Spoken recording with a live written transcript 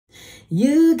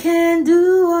You can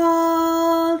do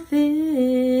all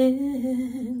things.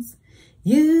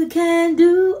 You can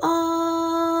do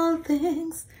all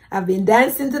things. I've been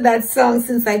dancing to that song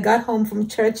since I got home from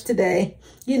church today.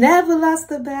 You never lost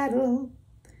the battle.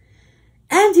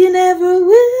 And you never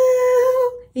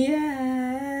will.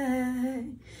 Yeah.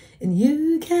 And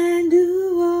you can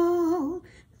do all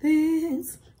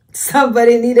things.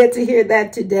 Somebody needed to hear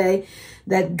that today.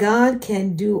 That God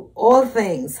can do all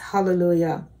things.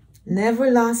 Hallelujah. Never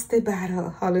lost the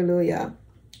battle. Hallelujah.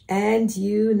 And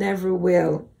you never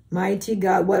will. Mighty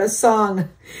God. What a song.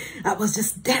 I was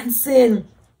just dancing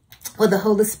with the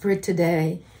Holy Spirit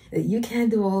today. That you can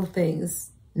do all things.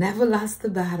 Never lost the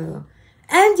battle.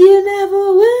 And you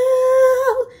never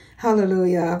will.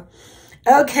 Hallelujah.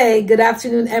 Okay, good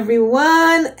afternoon,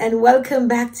 everyone, and welcome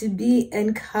back to Be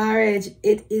Encouraged.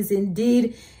 It is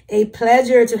indeed a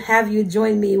pleasure to have you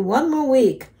join me one more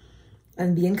week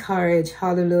and Be Encouraged.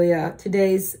 Hallelujah.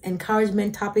 Today's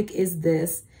encouragement topic is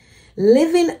this: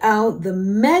 living out the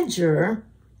measure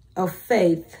of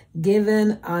faith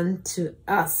given unto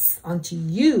us, unto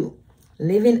you.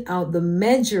 Living out the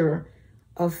measure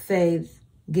of faith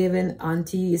given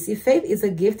unto you. See, faith is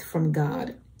a gift from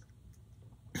God.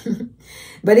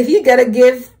 But if you get a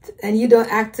gift and you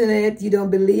don't act on it, you don't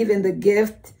believe in the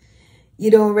gift, you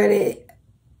don't really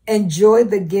enjoy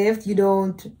the gift, you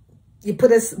put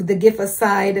the gift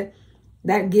aside,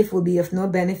 that gift will be of no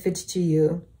benefit to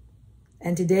you.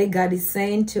 And today God is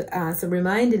saying to us,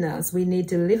 reminding us, we need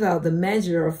to live out the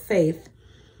measure of faith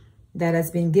that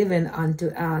has been given unto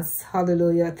us.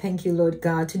 Hallelujah. Thank you, Lord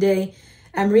God. Today,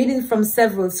 I'm reading from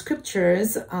several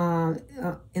scriptures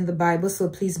in the Bible, so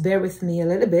please bear with me a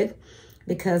little bit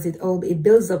because it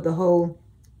builds up the whole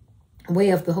way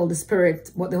of the Holy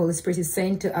Spirit, what the Holy Spirit is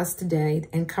saying to us today,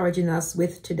 encouraging us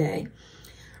with today.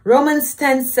 Romans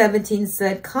 10:17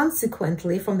 said,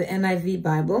 consequently, from the NIV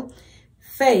Bible,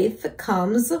 faith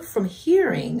comes from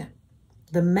hearing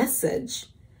the message,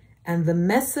 and the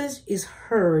message is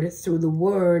heard through the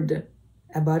word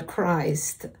about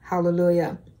Christ.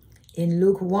 Hallelujah. In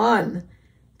Luke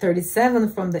 1:37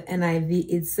 from the NIV,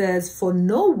 it says, for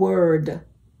no word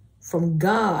from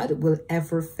God will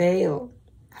ever fail.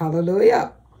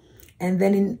 Hallelujah. And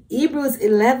then in Hebrews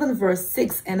 11 verse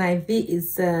 6 NIV, it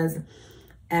says,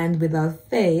 and without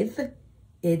faith,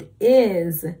 it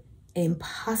is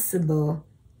impossible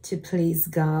to please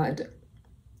God.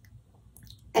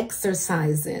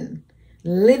 Exercising,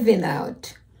 living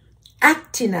out,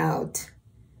 acting out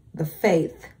the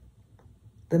faith,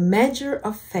 the measure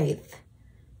of faith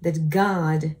that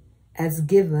God has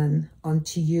given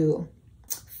unto you.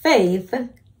 Faith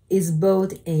is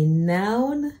both a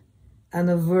noun and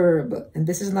a verb. And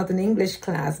this is not an English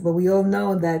class, but we all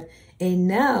know that a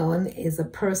noun is a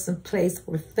person, place,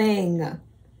 or thing.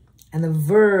 And a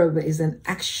verb is an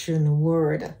action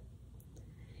word.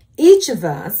 Each of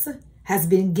us has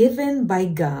been given by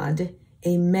God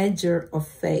a measure of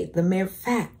faith. The mere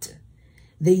fact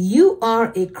that you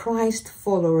are a Christ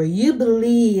follower, you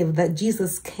believe that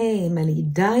Jesus came and he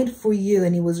died for you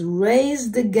and he was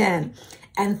raised again,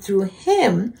 and through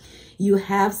him you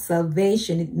have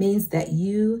salvation. It means that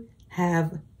you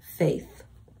have faith.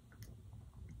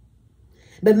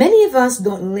 But many of us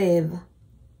don't live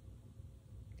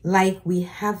like we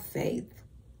have faith.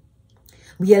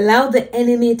 We allow the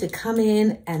enemy to come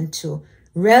in and to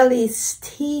really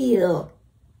steal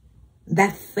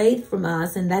that faith from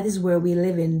us, and that is where we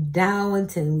live in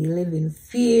doubt and we live in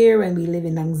fear and we live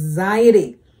in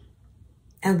anxiety,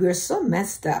 and we're so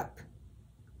messed up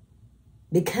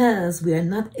because we are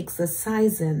not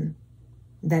exercising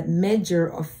that measure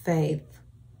of faith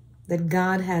that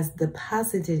God has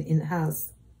deposited in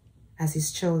us as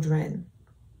his children.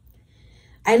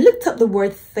 I looked up the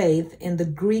word faith in the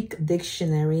Greek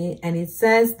dictionary, and it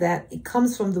says that it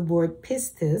comes from the word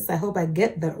pistis. I hope I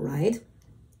get that right.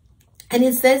 And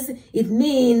it says it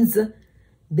means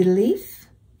belief,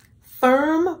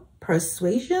 firm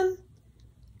persuasion,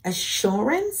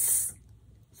 assurance,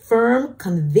 firm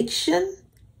conviction,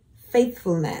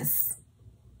 faithfulness.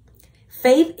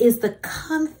 Faith is the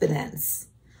confidence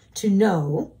to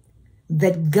know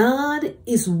that God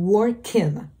is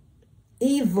working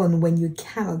even when you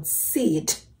cannot see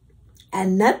it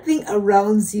and nothing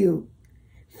around you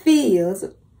feels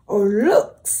or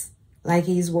looks like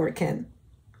he's working.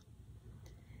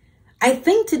 I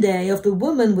think today of the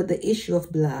woman with the issue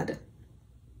of blood.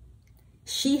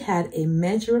 She had a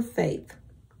measure of faith.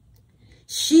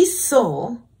 She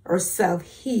saw herself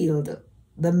healed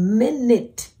the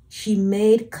minute she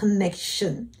made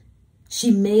connection.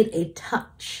 She made a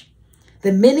touch.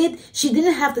 The minute she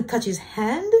didn't have to touch his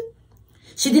hand,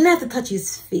 she didn't have to touch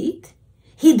his feet.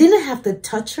 He didn't have to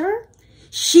touch her.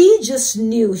 She just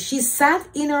knew. She sat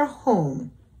in her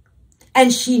home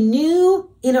and she knew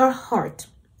in her heart,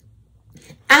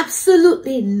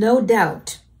 absolutely no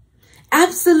doubt,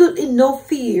 absolutely no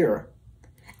fear,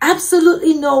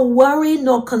 absolutely no worry,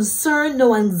 no concern,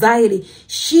 no anxiety.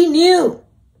 She knew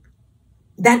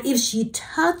that if she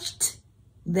touched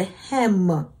the hem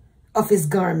of his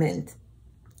garment,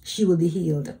 she would be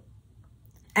healed.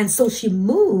 And so she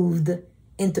moved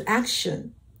into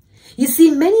action. You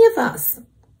see, many of us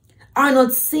are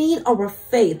not seeing our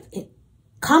faith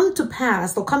come to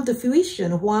pass or come to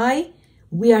fruition. Why?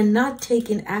 We are not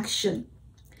taking action.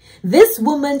 This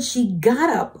woman, she got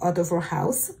up out of her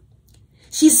house.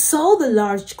 She saw the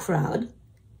large crowd.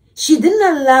 She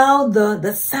didn't allow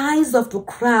the size of the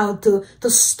crowd to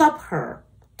stop her,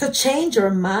 to change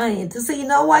her mind, to say, you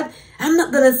know what? I'm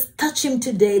not going to touch him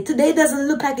today. Today doesn't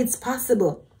look like it's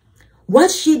possible. What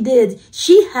she did,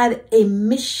 she had a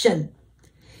mission.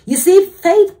 You see,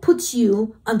 faith puts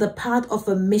you on the path of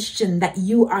a mission that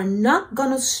you are not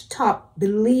going to stop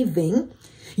believing.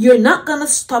 You're not going to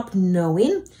stop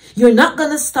knowing. You're not going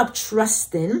to stop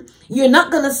trusting. You're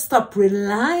not going to stop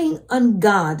relying on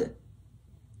God.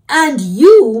 And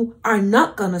you are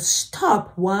not going to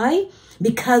stop. Why?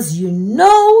 Because you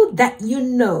know that you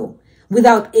know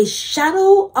without a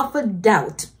shadow of a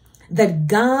doubt that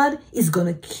God is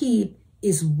going to keep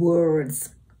his words.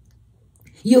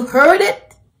 You heard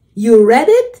it. You read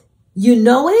it. You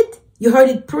know it. You heard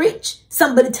it preached.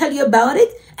 Somebody tell you about it.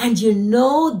 And you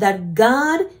know that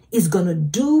God is going to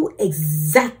do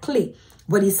exactly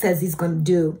what he says he's going to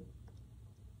do.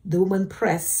 The woman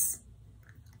press.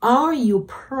 Are you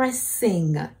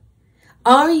pressing?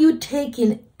 Are you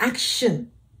taking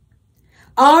action?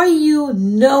 Are you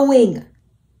knowing?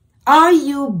 Are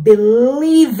you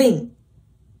believing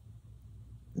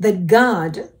that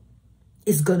God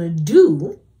is going to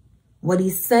do what he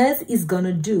says he's going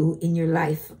to do in your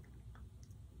life?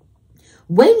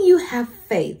 When you have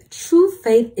faith, true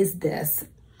faith is this.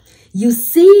 You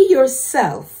see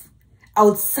yourself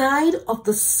outside of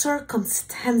the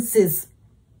circumstances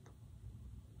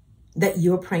that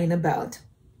you're praying about.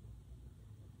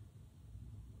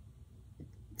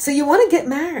 So you want to get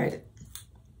married.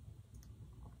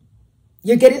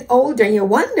 You're getting older and you're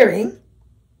wondering,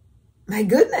 my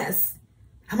goodness,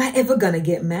 am I ever going to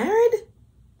get married?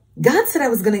 God said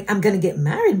I'm going to get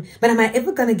married, but am I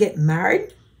ever going to get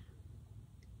married?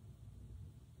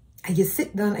 And you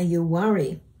sit down and you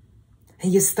worry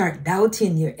and you start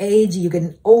doubting your age. You're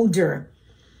getting older.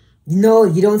 You know,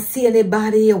 you don't see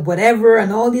anybody or whatever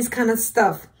and all this kind of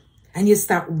stuff. And you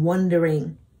start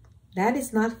wondering. That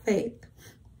is not faith.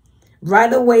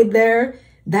 Right away there,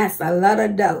 that's a lot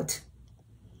of doubt.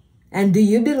 And do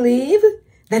you believe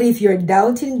that if you're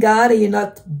doubting God and you're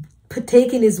not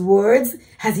taking his words,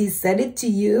 has he said it to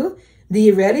you, do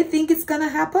you really think it's going to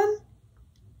happen?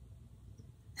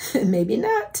 Maybe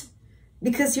not.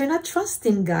 Because you're not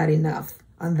trusting God enough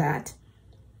on that.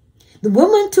 The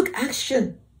woman took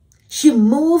action. She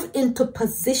moved into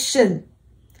position.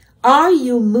 Are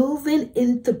you moving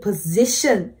into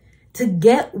position to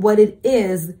get what it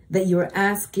is that you're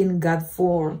asking God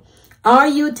for? Are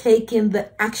you taking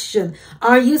the action?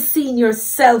 Are you seeing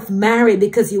yourself married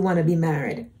because you want to be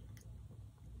married?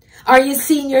 Are you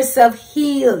seeing yourself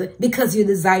healed because you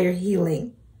desire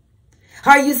healing?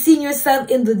 Are you seeing yourself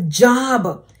in the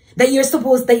job that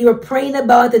you're praying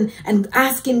about and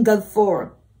asking God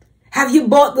for? Have you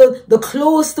bought the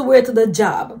clothes to wear to the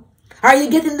job? Are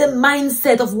you getting the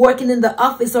mindset of working in the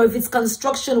office, or if it's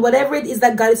construction, whatever it is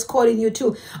that God is calling you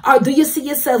to? Or do you see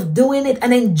yourself doing it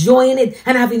and enjoying it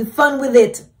and having fun with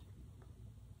it?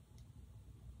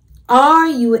 Are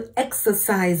you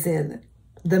exercising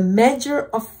the measure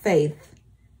of faith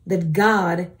that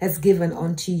God has given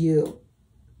unto you?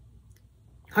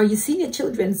 Are you seeing your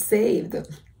children saved?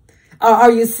 Or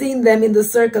are you seeing them in the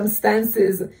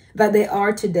circumstances that they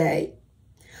are today?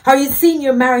 Are you seeing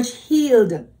your marriage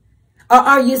healed? Or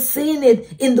are you seeing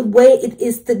it in the way it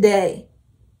is today?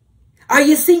 Are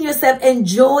you seeing yourself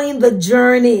enjoying the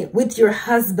journey with your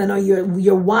husband or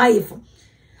your wife?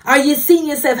 Are you seeing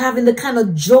yourself having the kind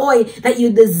of joy that you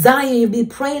desire, you be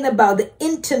praying about, the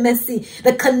intimacy,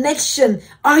 the connection?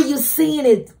 Are you seeing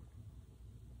it?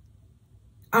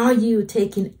 Are you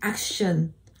taking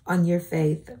action on your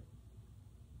faith?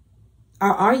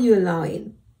 Or are you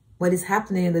allowing what is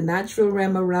happening in the natural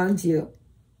realm around you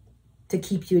to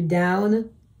keep you down,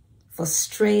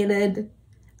 frustrated,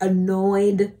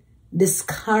 annoyed,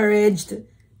 discouraged?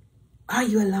 Are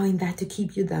you allowing that to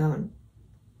keep you down?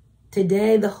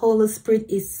 Today, the Holy Spirit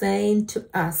is saying to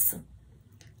us,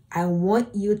 I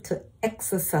want you to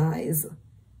exercise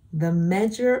the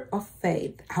measure of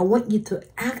faith. I want you to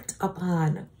act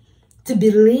upon, to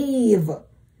believe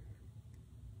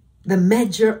the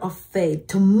measure of faith,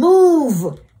 to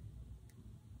move,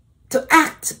 to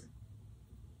act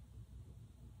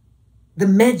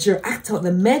act out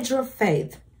the measure of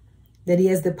faith that he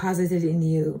has deposited in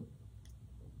you.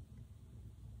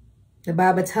 The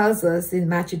Bible tells us in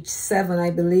Matthew 7,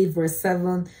 I believe, verse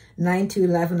 7, 9 to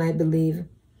 11, I believe,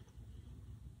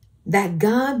 that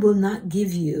God will not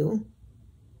give you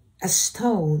a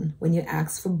stone when you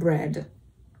ask for bread.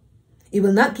 He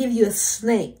will not give you a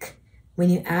snake when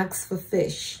you ask for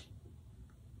fish.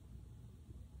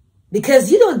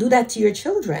 Because you don't do that to your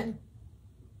children.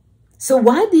 So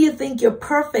why do you think your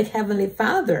perfect Heavenly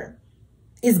Father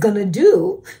is going to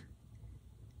do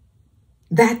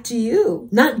that to you?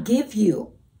 Not give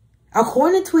you,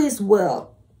 according to his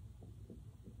will,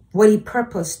 what he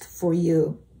purposed for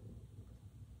you.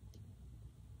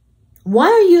 Why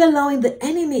are you allowing the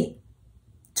enemy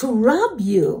to rob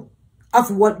you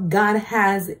of what God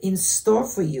has in store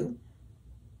for you?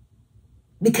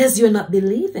 Because you're not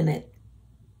believing it.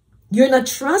 You're not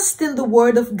trusting the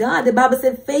word of God. The Bible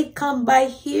said faith comes by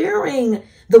hearing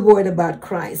the word about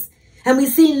Christ. And we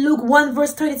see in Luke 1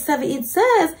 verse 37, it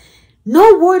says,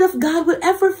 no word of God will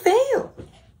ever fail.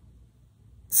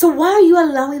 So why are you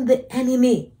allowing the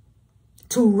enemy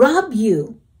to rob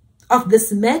you of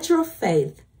this measure of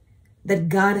faith that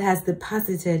God has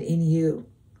deposited in you?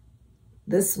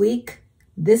 This week,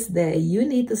 this day, you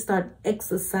need to start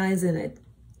exercising it.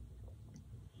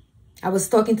 I was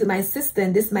talking to my sister,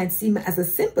 and this might seem as a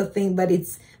simple thing, but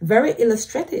it's very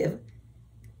illustrative.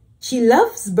 She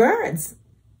loves birds,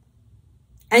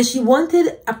 and she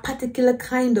wanted a particular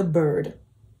kind of bird,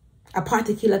 a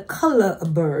particular color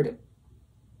of bird.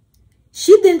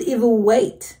 She didn't even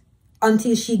wait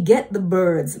until she get the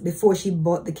birds before she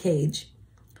bought the cage.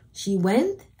 She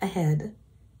went ahead,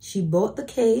 she bought the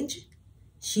cage,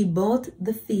 she bought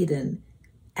the feeding,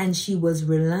 and she was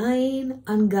relying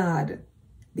on God,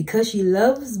 because she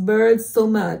loves birds so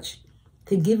much,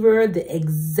 to give her the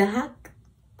exact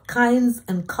kinds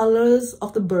and colors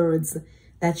of the birds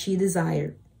that she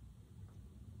desired.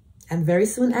 And very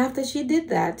soon after she did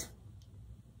that,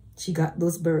 she got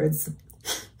those birds.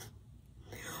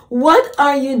 What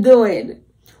are you doing?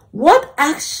 What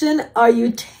action are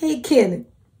you taking?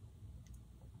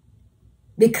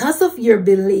 Because of your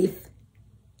belief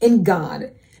in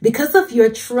God, because of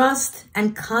your trust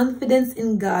and confidence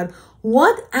in God,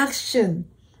 what action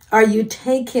are you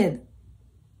taking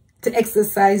to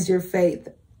exercise your faith?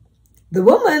 The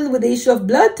woman with the issue of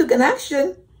blood took an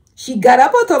action. She got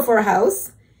up out of her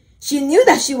house. She knew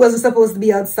that she wasn't supposed to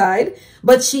be outside,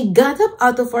 but she got up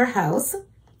out of her house.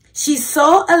 She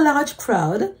saw a large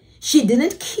crowd. She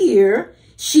didn't care.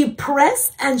 She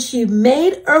pressed and she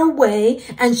made her way,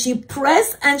 and she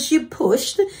pressed and she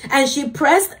pushed, and she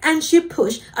pressed and she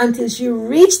pushed until she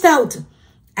reached out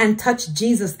and touched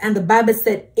Jesus. And the Bible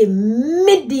said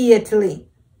immediately.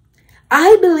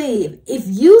 I believe if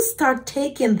you start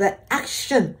taking the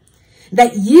action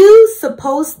that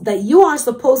you are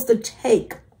supposed to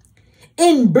take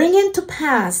in bringing to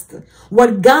pass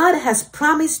what God has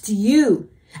promised to you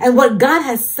and what God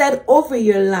has said over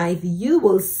your life, you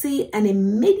will see an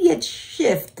immediate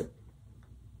shift.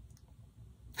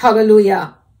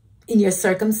 Hallelujah. In your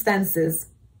circumstances.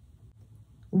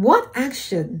 What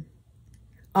action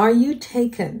are you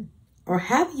taking, or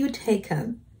have you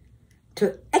taken,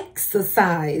 to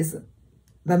exercise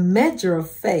the measure of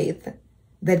faith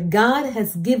that God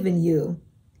has given you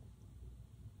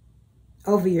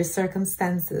over your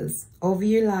circumstances, over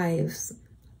your lives,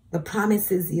 the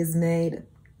promises he has made,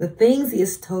 the things he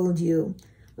has told you,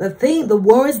 the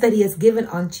words that he has given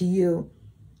unto you?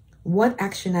 What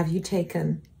action have you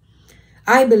taken?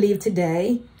 I believe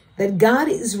today that God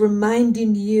is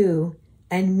reminding you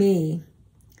and me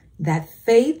that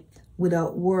faith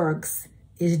without works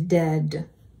is dead.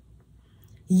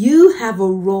 You have a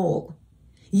role.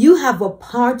 You have a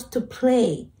part to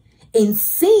play in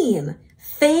seeing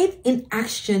faith in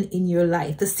action in your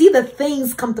life. To see the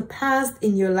things come to pass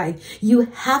in your life, you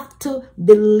have to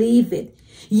believe it.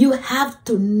 You have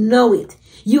to know it.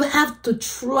 You have to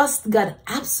trust God,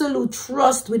 absolute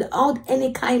trust without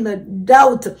any kind of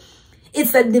doubt.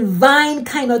 It's a divine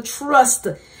kind of trust,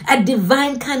 a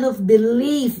divine kind of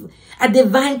belief, a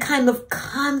divine kind of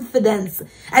confidence,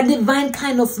 a divine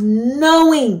kind of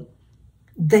knowing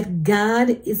that God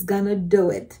is going to do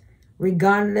it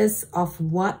regardless of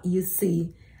what you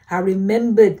see. I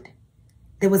remembered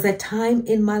there was a time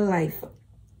in my life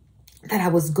that I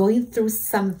was going through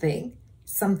something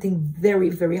very,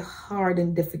 very hard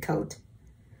and difficult.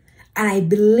 And I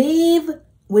believe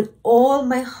with all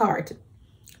my heart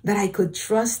that I could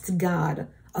trust God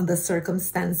on the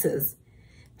circumstances.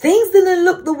 Things didn't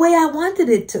look the way I wanted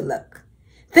it to look.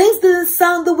 Things didn't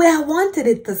sound the way I wanted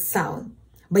it to sound.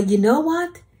 But you know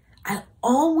what? I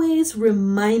always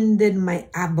reminded my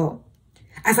Abba,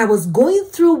 as I was going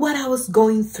through what I was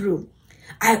going through,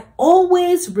 I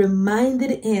always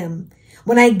reminded him.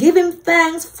 When I give him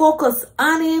thanks, focus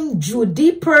on him, drew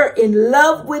deeper in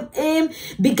love with him,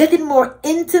 be getting more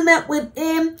intimate with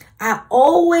him, I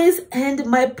always end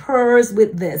my prayers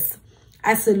with this.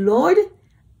 I said, Lord,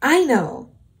 I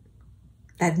know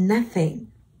that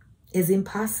nothing is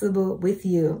impossible with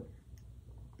you.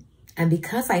 And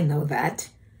because I know that,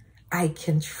 I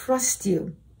can trust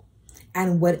you.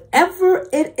 And whatever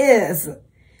it is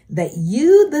that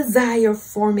you desire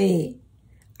for me,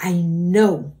 I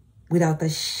know without a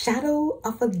shadow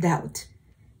of a doubt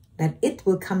that it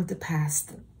will come to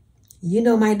pass. You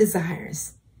know my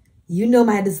desires. You know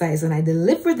my desires, and I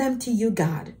deliver them to you,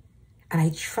 God. And I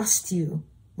trust you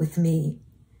with me.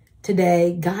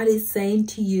 Today, God is saying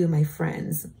to you, my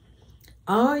friends,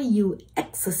 are you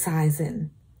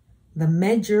exercising the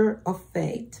measure of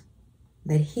faith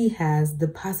that he has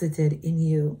deposited in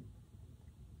you?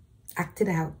 Act it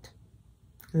out.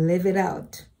 Live it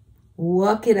out.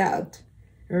 Walk it out.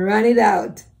 Run it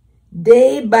out.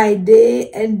 Day by day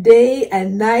and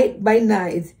night by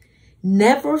night.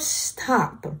 Never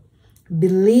stop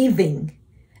believing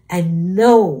and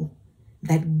know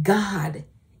that God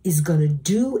is going to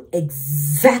do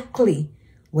exactly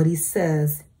what he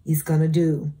says he's going to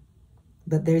do.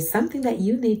 But there's something that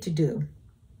you need to do.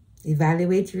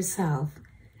 Evaluate yourself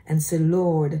and say,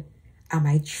 Lord, am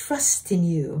I trusting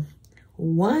you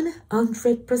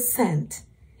 100%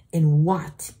 in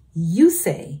what you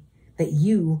say that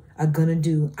you are going to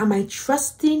do? Am I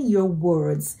trusting your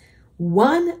words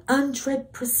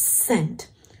 100%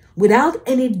 without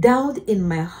any doubt in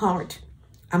my heart?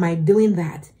 Am I doing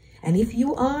that? And if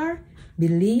you are,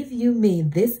 believe you me,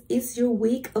 this is your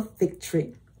week of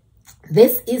victory.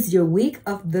 This is your week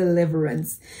of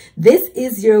deliverance. This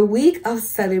is your week of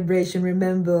celebration.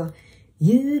 Remember,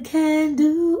 you can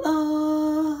do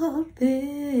all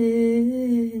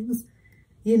things.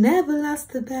 You never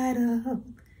lost the battle.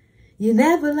 You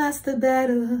never lost the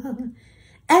battle.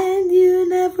 And you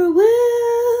never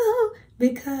will,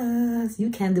 because you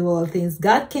can do all things.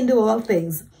 God can do all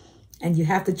things. And you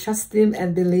have to trust him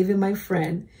and believe him, my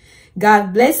friend.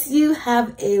 God bless you.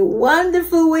 Have a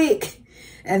wonderful week.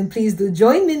 And please do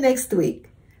join me next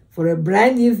week for a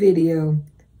brand new video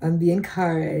on Be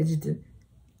Encouraged.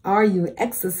 Are you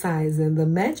exercising the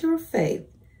measure of faith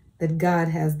that God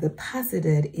has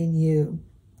deposited in you?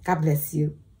 God bless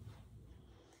you.